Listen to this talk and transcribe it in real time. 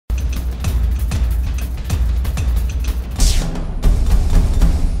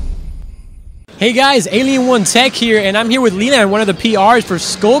Hey guys, Alien One Tech here, and I'm here with Leeland, one of the PRs for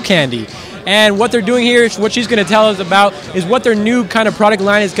Skullcandy. And what they're doing here, what she's going to tell us about, is what their new kind of product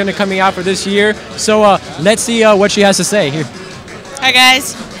line is going to coming out for this year. So let's see what she has to say here. Hi guys.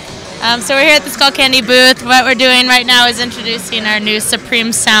 So we're here at the Skullcandy booth. What we're doing right now is introducing our new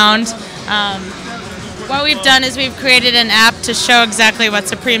Supreme sound. What we've done is we've created an app to show exactly what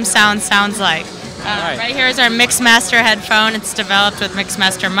Supreme sound sounds like. Right here is our Mixmaster headphone. It's developed with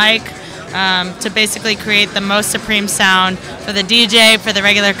Mixmaster mic to basically create the most Supreme sound for the DJ, for the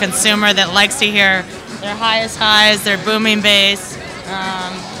regular consumer that likes to hear their highest highs, their booming bass,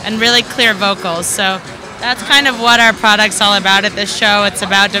 and really clear vocals. So that's kind of what our product's all about at this show. It's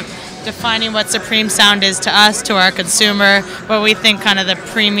about defining what Supreme sound is to us, to our consumer, what we think kind of the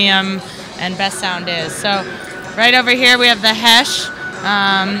premium and best sound is. So right over here we have the Hesh.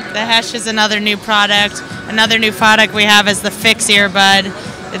 The Hesh is another new product. Another new product we have is the Fixed Earbud.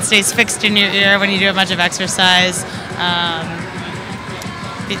 It stays fixed in your ear when you do a bunch of exercise.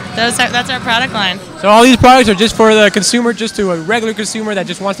 That's our product line. So all these products are just for the consumer, just to a regular consumer that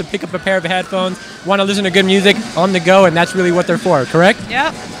just wants to pick up a pair of headphones, want to listen to good music on the go, and that's really what they're for, correct?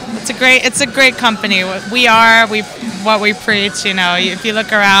 Yep. It's a great company. What we preach, you know, if you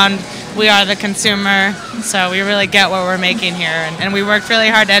look around, we are the consumer, so we really get what we're making here, and we worked really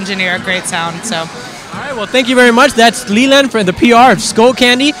hard to engineer a great sound. So. All right, well, thank you very much. That's Leeland for the PR of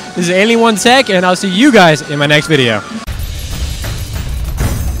Skullcandy. This is Alien One Tech, and I'll see you guys in my next video.